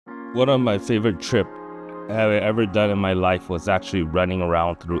One of my favorite trips I've ever done in my life was actually running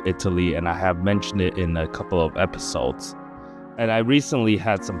around through Italy, and I have mentioned it in a couple of episodes. And I recently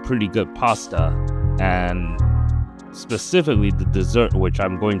had some pretty good pasta, and specifically the dessert, which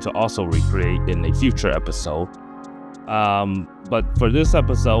I'm going to also recreate in a future episode. But for this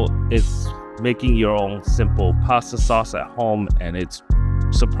episode, it's making your own simple pasta sauce at home, and it's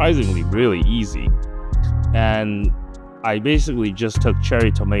surprisingly really easy. And I basically just took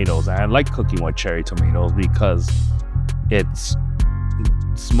cherry tomatoes, and I like cooking with cherry tomatoes because it's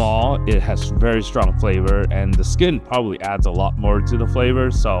small, it has very strong flavor, and the skin probably adds a lot more to the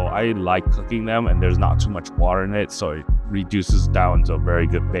flavor, so I like cooking them, and there's not too much water in it, so it reduces down to a very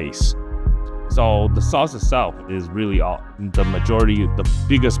good base. So the sauce itself is really the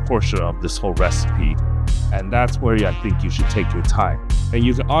biggest portion of this whole recipe, and that's where I think you should take your time. And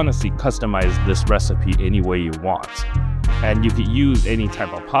you can honestly customize this recipe any way you want, and you can use any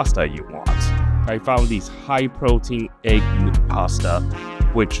type of pasta you want. I found these high protein egg pasta,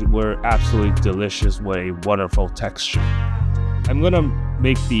 which were absolutely delicious with a wonderful texture. I'm gonna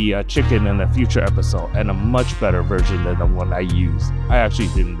make the chicken in a future episode, and a much better version than the one I used. I actually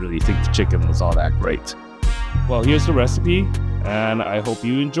didn't really think the chicken was all that great. Well, here's the recipe, and I hope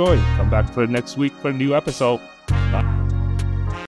you enjoy. Come back for next week for a new episode.